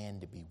God's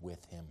hand to be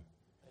with him.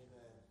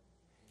 Amen.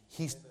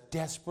 He's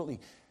desperately...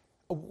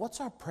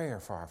 What's our prayer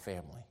for our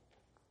family?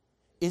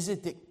 Is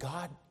it that,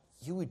 God,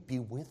 you would be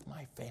with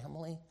my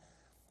family?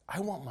 I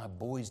want my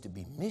boys to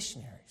be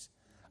missionaries.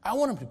 I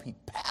want them to be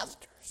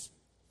pastors.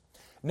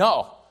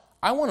 No,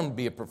 I want them to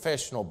be a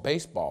professional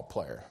baseball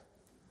player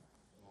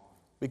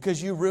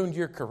because you ruined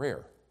your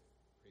career.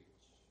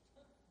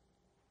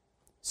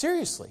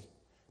 Seriously,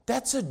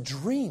 that's a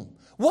dream.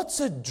 What's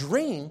a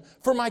dream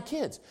for my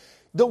kids?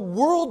 The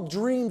world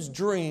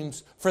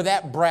dreams for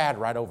that Brad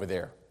right over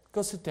there.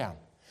 Go sit down.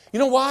 You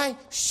know why?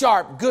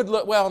 Sharp, good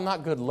look. Well,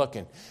 not good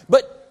looking.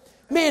 But,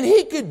 man,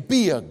 he could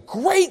be a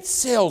great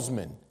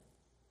salesman.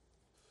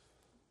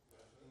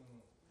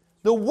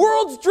 The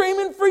world's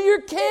dreaming for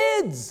your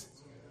kids.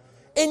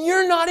 And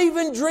you're not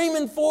even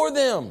dreaming for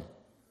them.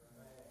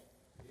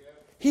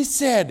 He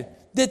said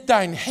that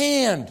thine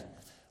hand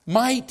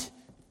might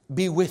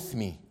be with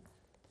me.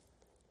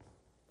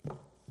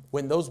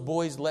 When those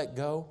boys let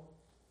go,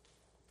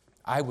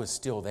 I was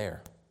still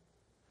there.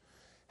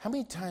 How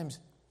many times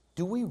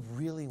do we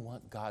really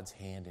want God's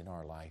hand in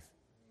our life?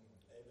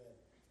 Amen.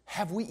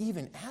 Have we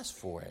even asked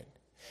for it?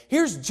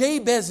 Here's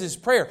Jabez's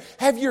prayer.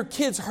 Have your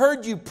kids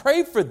heard you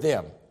pray for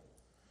them?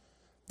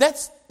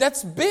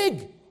 That's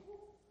big.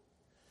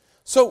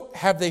 So,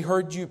 have they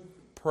heard you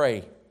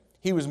pray?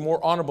 He was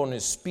more honorable in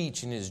his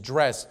speech and his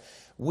dress.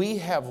 We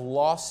have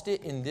lost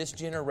it in this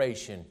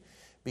generation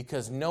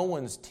because no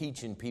one's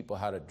teaching people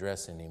how to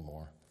dress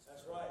anymore.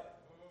 That's right.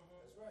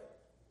 That's right.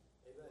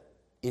 Amen.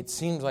 It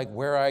seems like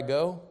where I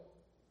go,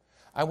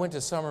 I went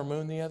to Summer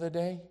Moon the other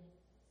day,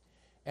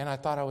 and I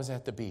thought I was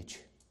at the beach.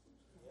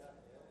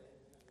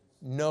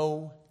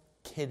 No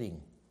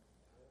kidding.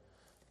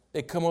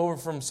 They come over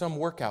from some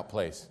workout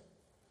place.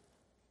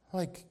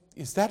 Like,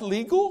 is that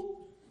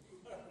legal?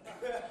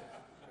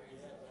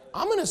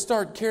 I'm going to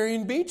start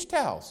carrying beach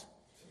towels.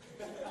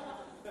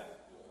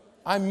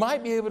 I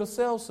might be able to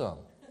sell some.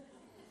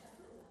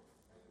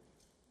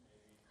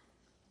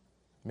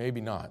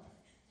 Maybe not.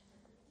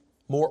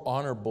 More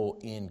honorable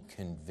in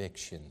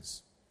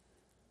convictions.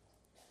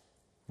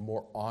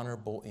 More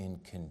honorable in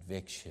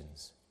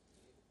convictions.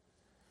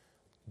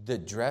 The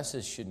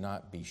dresses should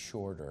not be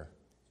shorter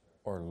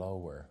or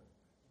lower.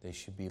 They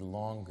should be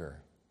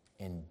longer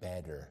and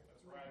better.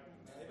 That's right.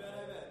 Amen,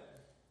 amen.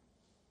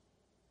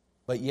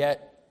 But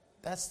yet,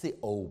 that's the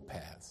old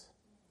paths.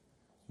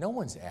 No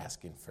one's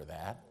asking for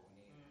that.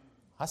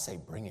 I say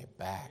bring it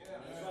back.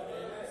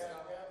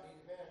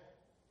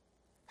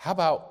 How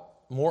about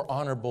more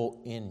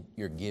honorable in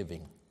your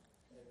giving?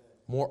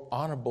 More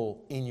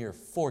honorable in your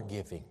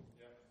forgiving?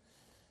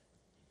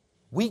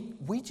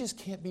 We just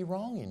can't be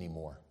wrong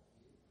anymore.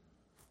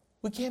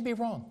 We can't be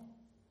wrong.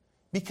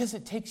 Because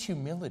it takes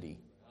humility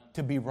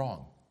to be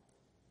wrong.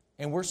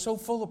 And we're so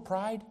full of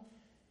pride.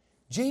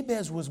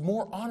 Jabez was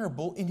more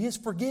honorable in his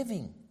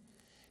forgiving.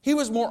 He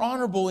was more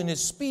honorable in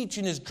his speech,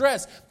 in his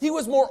dress. He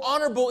was more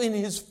honorable in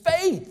his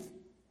faith.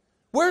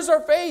 Where's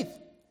our faith?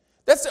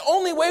 That's the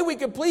only way we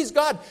can please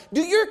God.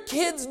 Do your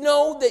kids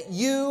know that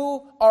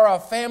you are a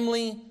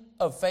family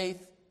of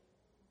faith?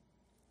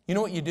 You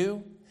know what you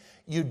do?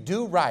 You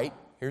do right.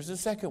 Here's the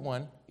second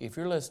one, if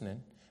you're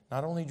listening.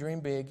 Not only dream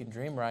big and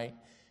dream right,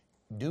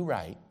 do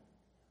right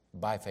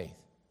by faith.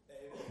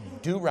 Amen.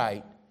 Do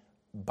right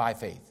by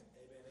faith.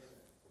 Amen.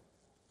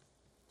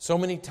 So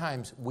many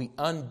times we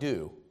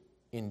undo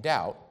in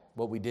doubt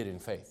what we did in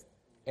faith.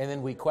 And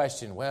then we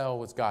question, well,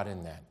 what's God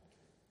in that?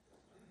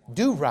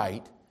 Do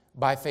right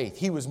by faith.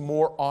 He was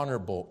more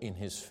honorable in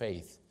his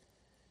faith.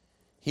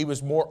 He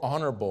was more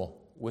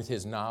honorable with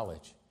his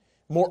knowledge.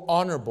 More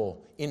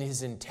honorable in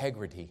his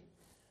integrity.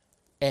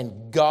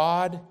 And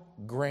God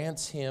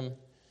grants him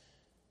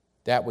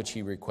that which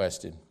he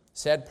requested.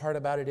 Sad part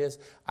about it is,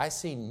 I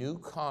see new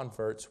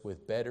converts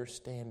with better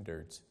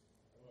standards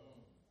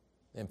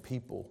than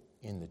people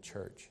in the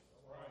church.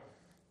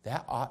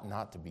 That ought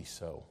not to be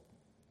so.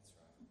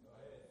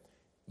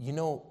 You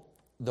know,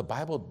 the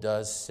Bible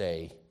does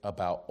say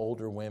about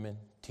older women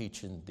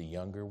teaching the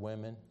younger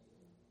women.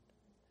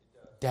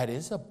 That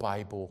is a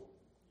Bible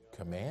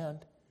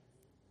command.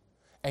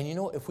 And you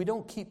know, if we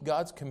don't keep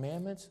God's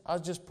commandments, I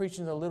was just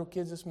preaching to the little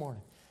kids this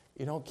morning.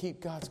 You don't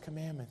keep God's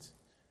commandments.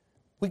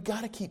 We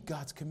got to keep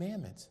God's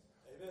commandments.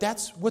 Amen.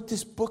 That's what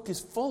this book is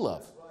full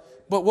of.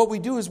 But what we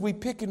do is we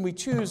pick and we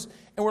choose,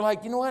 and we're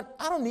like, you know what?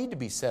 I don't need to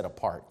be set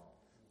apart.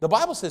 The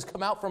Bible says,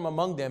 come out from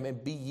among them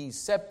and be ye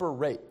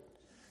separate.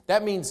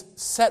 That means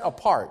set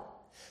apart.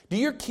 Do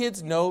your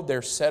kids know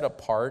they're set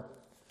apart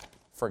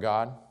for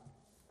God?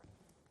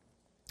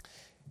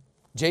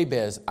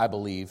 Jabez, I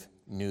believe,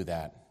 knew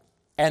that.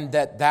 And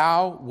that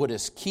thou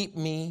wouldest keep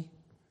me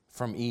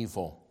from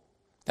evil.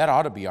 That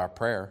ought to be our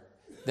prayer.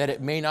 That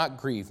it may not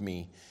grieve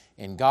me.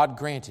 And God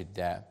granted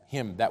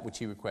him that which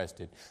he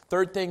requested.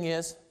 Third thing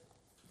is,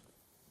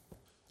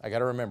 I got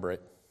to remember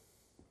it,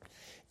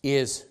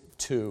 is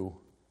to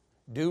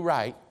do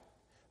right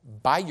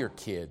by your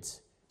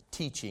kids,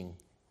 teaching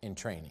and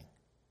training.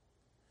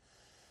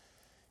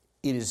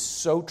 It is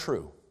so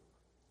true.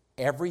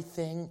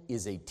 Everything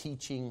is a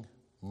teaching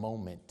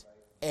moment.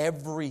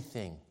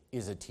 Everything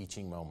is a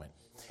teaching moment.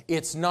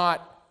 It's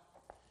not,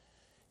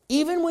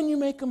 even when you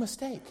make a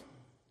mistake.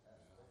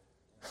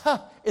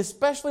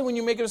 Especially when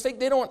you make a mistake,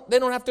 they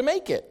don't have to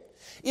make it.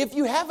 If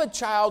you have a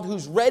child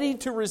who's ready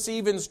to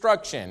receive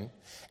instruction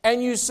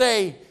and you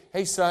say,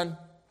 hey son,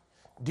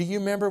 do you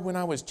remember when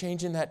I was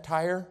changing that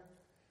tire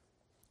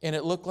and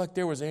it looked like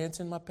there was ants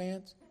in my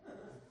pants?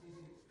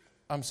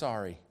 I'm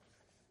sorry.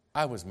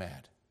 I was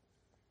mad.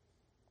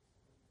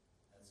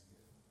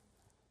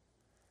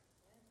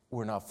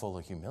 We're not full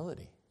of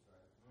humility.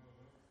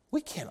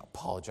 We can't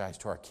apologize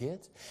to our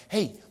kids.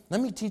 Hey, let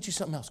me teach you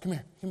something else. Come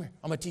here. I'm going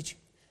to teach you.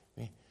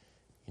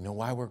 You know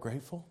why we're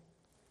grateful?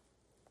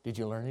 Did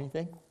you learn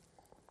anything?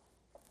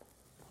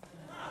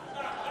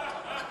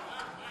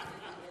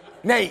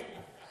 Nate,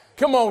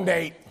 come on,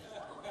 Nate.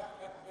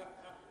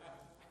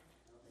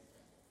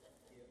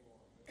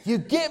 You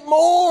get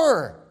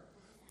more.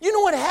 You know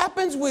what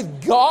happens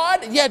with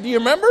God? Yeah, do you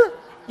remember?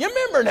 You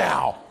remember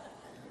now.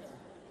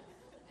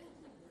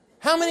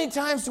 How many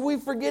times do we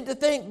forget to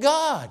thank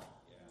God?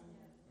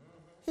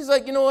 He's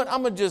like, you know what?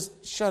 I'm going to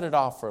just shut it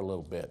off for a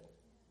little bit.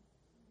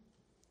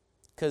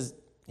 Because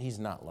he's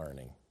not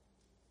learning.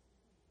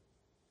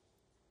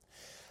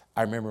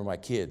 I remember my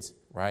kids,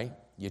 right?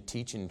 You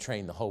teach and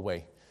train the whole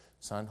way.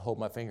 Son, hold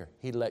my finger.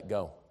 He'd let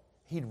go.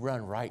 He'd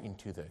run right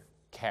into the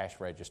cash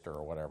register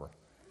or whatever.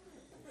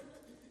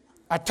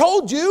 I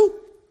told you,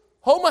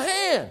 hold my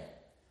hand.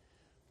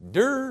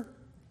 Durr.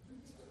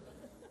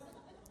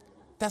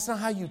 That's not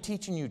how you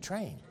teach and you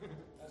train.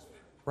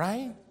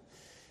 Right?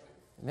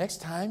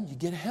 Next time, you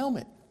get a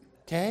helmet.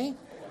 Okay?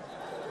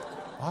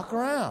 Walk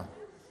around.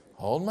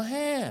 Hold my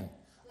hand.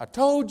 I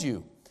told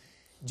you.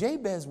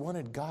 Jabez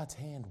wanted God's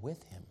hand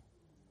with him.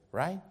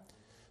 Right?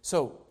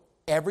 So,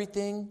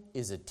 everything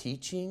is a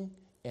teaching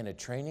and a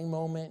training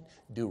moment.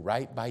 Do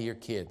right by your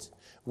kids.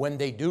 When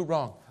they do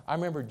wrong. I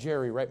remember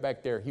Jerry right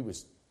back there. He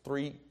was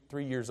three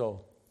years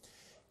old.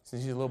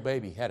 Since he's a little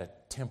baby, he had a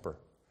temper.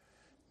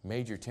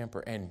 Major temper.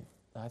 And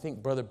I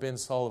think Brother Ben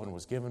Sullivan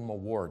was giving him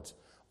awards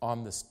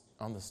on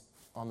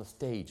the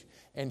stage.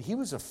 And he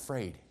was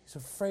afraid. He's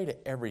afraid of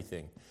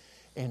everything.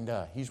 And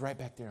he's right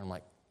back there.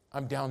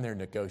 I'm down there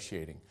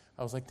negotiating.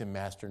 I was like the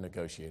master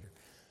negotiator.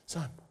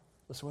 Son,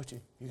 listen what you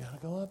got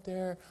to go up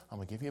there. I'm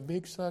going to give you a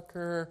big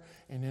sucker,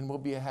 and then we'll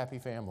be a happy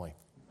family.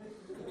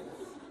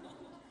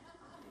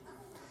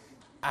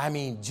 I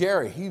mean,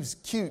 Jerry, he was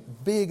cute,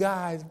 big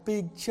eyes,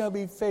 big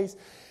chubby face.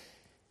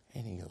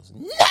 And he goes,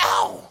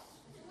 no!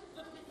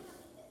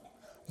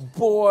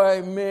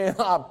 Boy, man,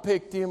 I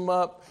picked him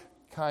up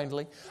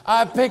kindly.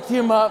 I picked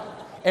him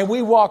up, and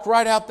we walked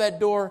right out that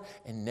door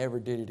and never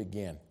did it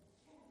again.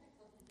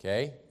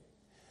 Okay?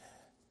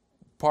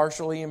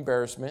 Partially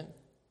embarrassment,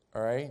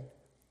 all right?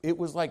 It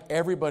was like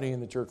everybody in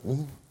the church,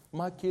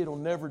 my kid will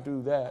never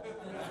do that.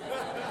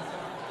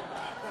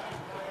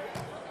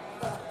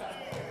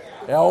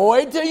 Now,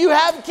 wait till you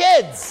have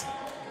kids.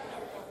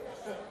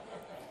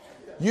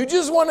 You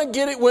just want to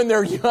get it when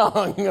they're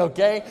young,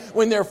 okay?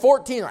 When they're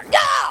 14, like,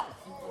 no!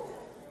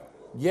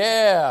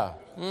 Yeah.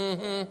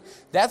 Mm-hmm.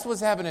 That's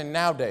what's happening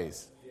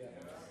nowadays.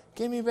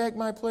 Give me back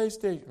my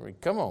PlayStation.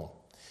 Come on.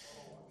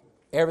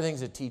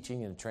 Everything's a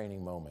teaching and a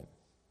training moment.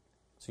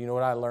 So you know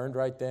what I learned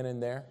right then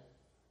and there?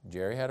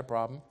 Jerry had a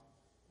problem,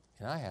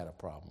 and I had a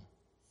problem.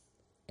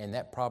 And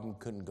that problem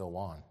couldn't go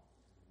on.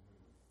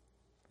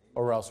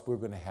 Or else we're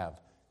going to have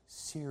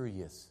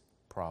serious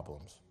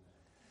problems.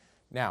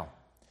 Now,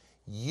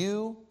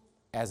 you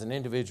as an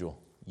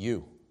individual,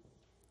 you,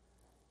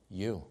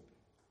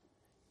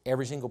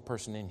 every single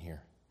person in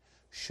here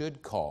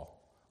should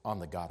call on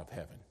the God of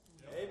heaven.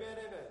 Amen.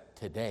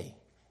 Today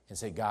and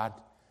say, God,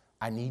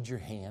 I need your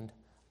hand.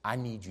 I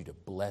need you to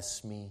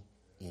bless me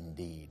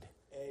indeed.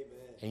 Amen.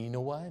 And you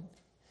know what?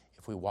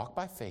 If we walk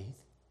by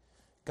faith,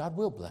 God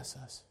will bless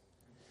us.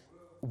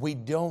 We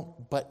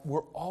don't, but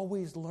we're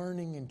always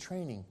learning and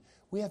training.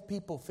 We have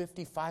people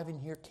 55 in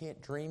here can't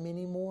dream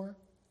anymore.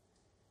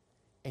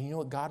 And you know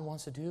what God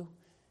wants to do?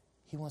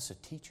 He wants to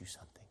teach you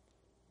something.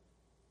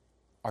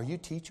 Are you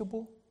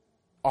teachable?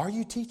 Are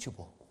you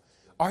teachable?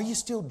 Are you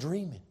still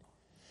dreaming?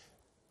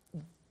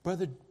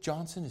 Brother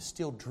Johnson is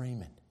still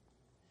dreaming.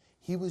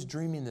 He was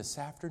dreaming this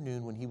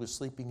afternoon when he was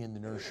sleeping in the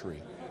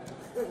nursery.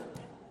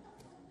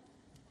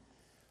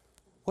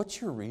 What's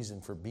your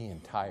reason for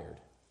being tired?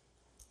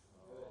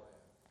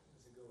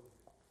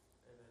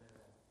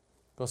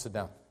 Go sit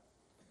down.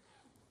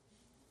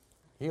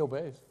 He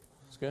obeys.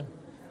 It's good.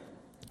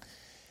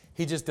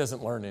 He just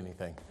doesn't learn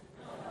anything.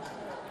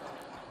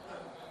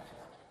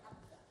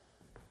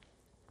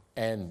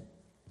 And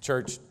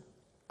Church,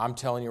 I'm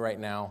telling you right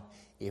now,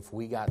 if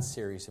we got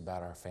serious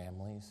about our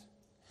families,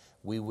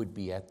 we would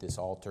be at this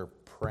altar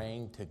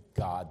praying to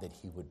God that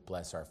He would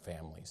bless our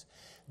families,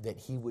 that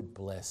He would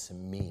bless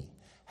me.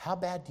 How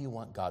bad do you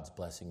want God's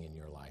blessing in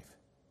your life?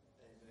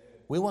 Amen.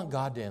 We want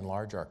God to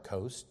enlarge our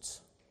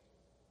coasts,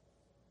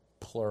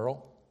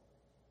 plural.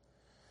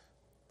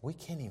 We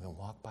can't even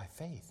walk by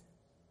faith.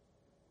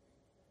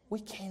 We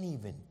can't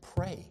even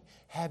pray.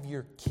 Have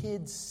your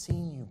kids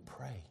seen you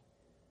pray?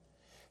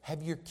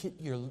 Have your kid?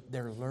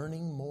 They're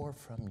learning more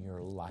from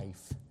your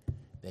life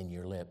than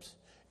your lips.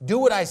 Do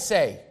what I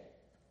say.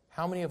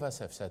 How many of us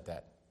have said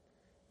that?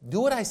 Do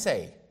what I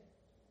say,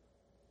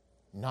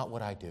 not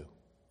what I do.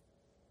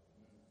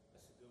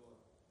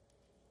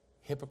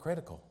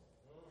 Hypocritical.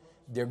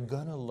 They're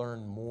going to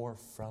learn more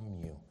from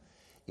you.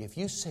 If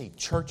you say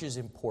church is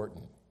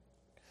important,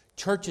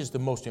 church is the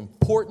most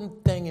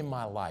important thing in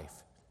my life,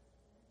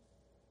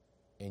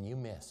 and you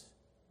miss,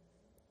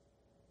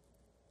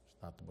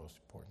 it's not the most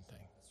important thing.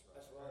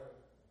 That's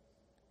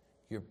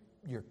right.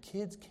 Your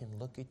kids can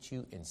look at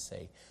you and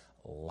say,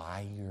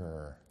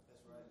 liar.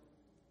 That's right.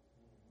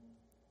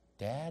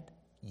 Dad,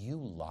 you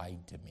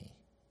lied to me.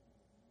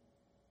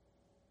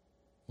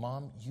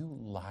 Mom, you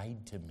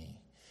lied to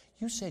me.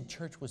 You said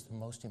church was the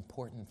most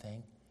important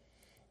thing,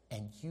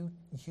 and you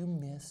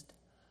missed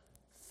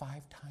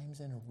 5 times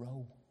in a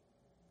row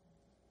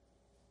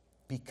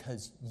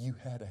because you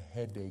had a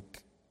headache.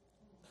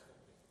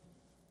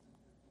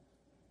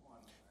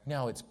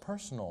 Now, it's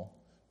personal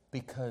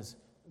because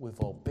we've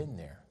all been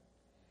there.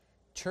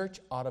 Church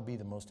ought to be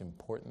the most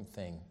important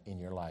thing in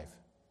your life.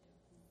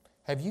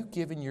 Have you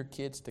given your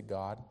kids to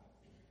God?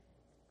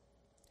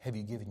 Have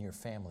you given your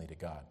family to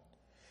God?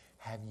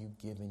 Have you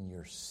given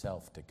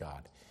yourself to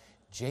God?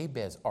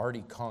 Jabez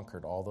already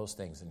conquered all those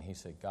things, and he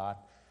said, God,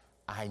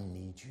 I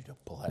need you to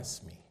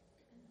bless me.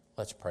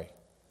 Let's pray.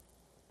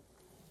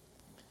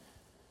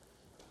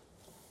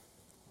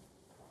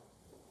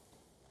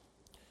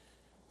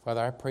 Father,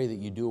 I pray that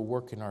you do a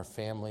work in our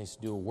families,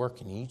 do a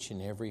work in each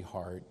and every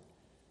heart.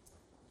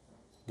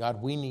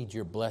 God, we need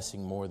your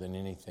blessing more than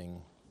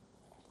anything.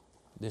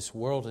 This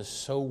world is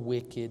so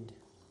wicked.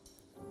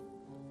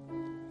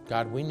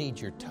 God, we need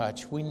your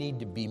touch. We need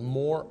to be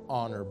more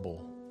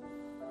honorable.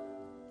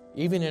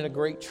 Even in a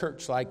great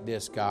church like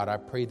this, God, I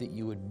pray that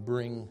you would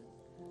bring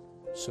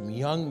some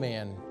young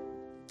men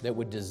that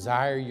would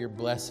desire your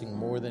blessing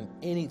more than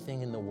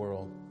anything in the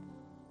world.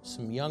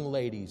 Some young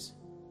ladies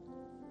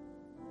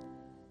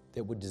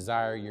that would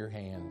desire your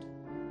hand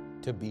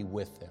to be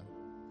with them.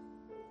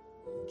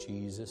 In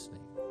Jesus'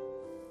 name.